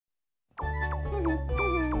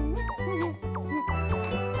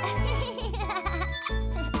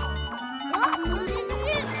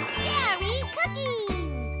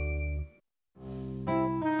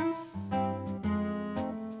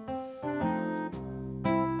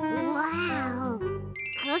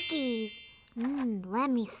cookies. Let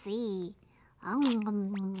me see.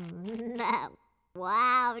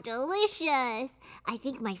 Wow, delicious. I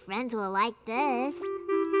think my friends will like this.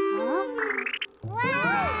 Huh?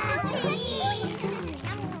 Wow! Cookies!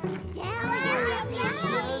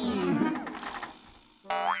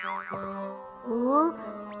 Oh,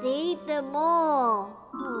 they ate them all.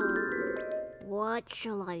 What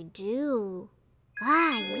shall I do?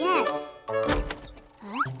 Ah, yes.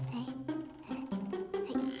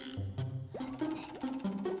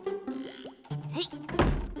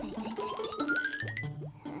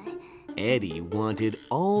 Eddy wanted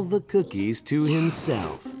all the cookies to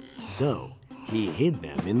himself, so he hid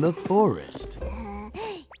them in the forest.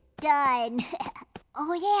 Done.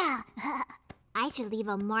 Oh, yeah. I should leave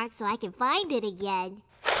a mark so I can find it again.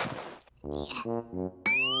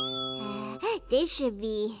 This should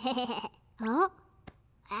be... Huh?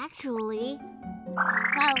 Actually...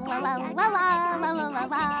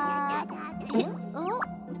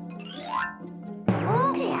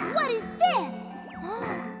 Oh, what is this?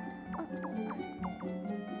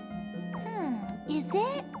 Is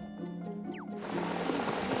it?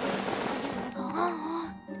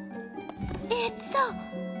 It's oh,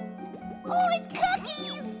 it's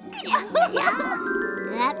cookies!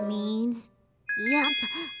 That means, yup.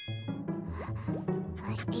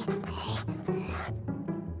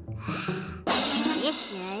 This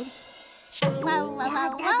should. There's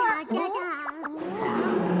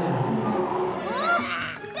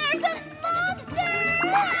a monster!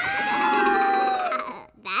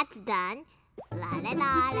 That's done. La la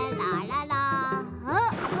la la la la la.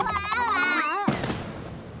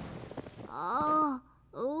 Oh,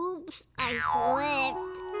 oops, I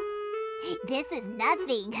slipped. This is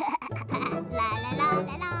nothing. La la la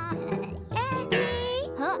la la. Eddy!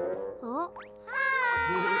 Huh? Oh.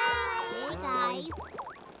 Hi! Hey, guys.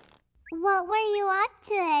 What were you up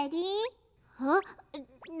to, Eddy? Huh?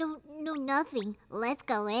 No, nothing. Let's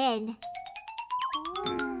go in.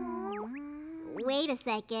 Wait a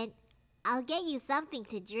second. I'll get you something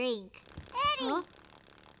to drink. Eddy! Huh?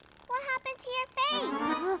 What happened to your face?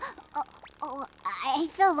 Oh, I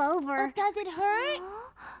fell over. Does it hurt?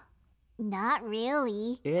 Not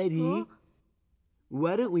really. Eddy,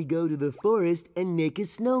 why don't we go to the forest and make a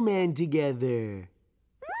snowman together?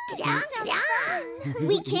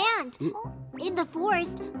 We can't. In the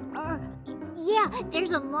forest, yeah,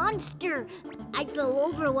 there's a monster. I fell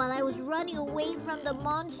over while I was running away from the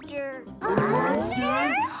monster. A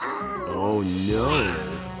monster? Oh, no.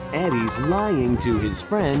 Eddy's lying to his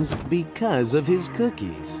friends because of his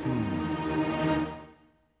cookies.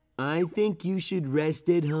 I think you should rest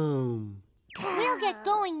at home. We'll get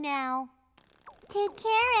going now. Take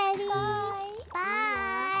care, Eddy. Bye.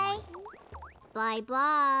 Bye.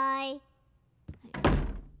 Bye-bye.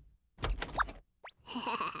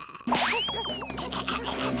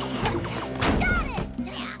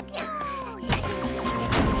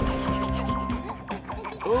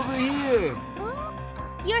 Over here.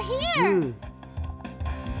 You're here.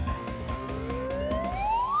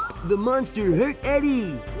 The monster hurt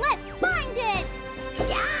Eddy. Let's find it.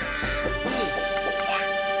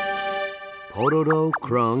 Pororo,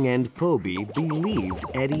 Crong, and Poby believed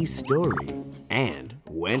Eddy's story and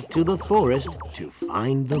went to the forest to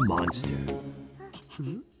find the monster.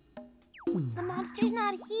 The monster's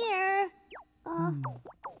not here.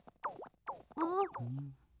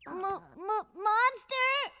 Monster,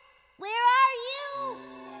 where are you?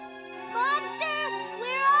 Monster,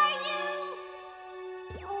 where are you?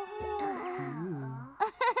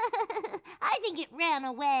 I think it ran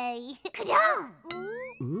away.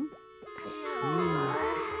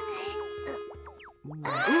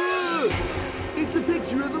 It's a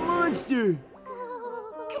picture of the monster.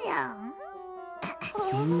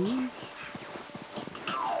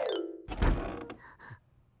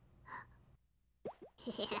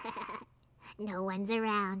 No one's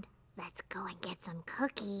around. Let's go and get some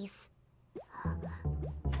cookies.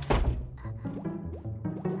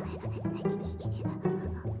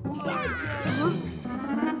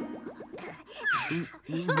 You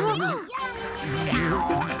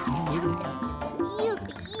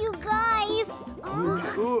guys!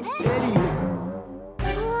 Eddy!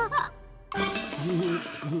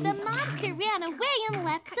 The monster ran away and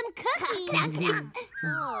left some cookies.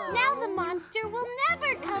 Now the monster will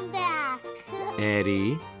never come back.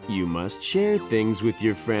 Eddy, you must share things with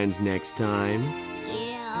your friends next time.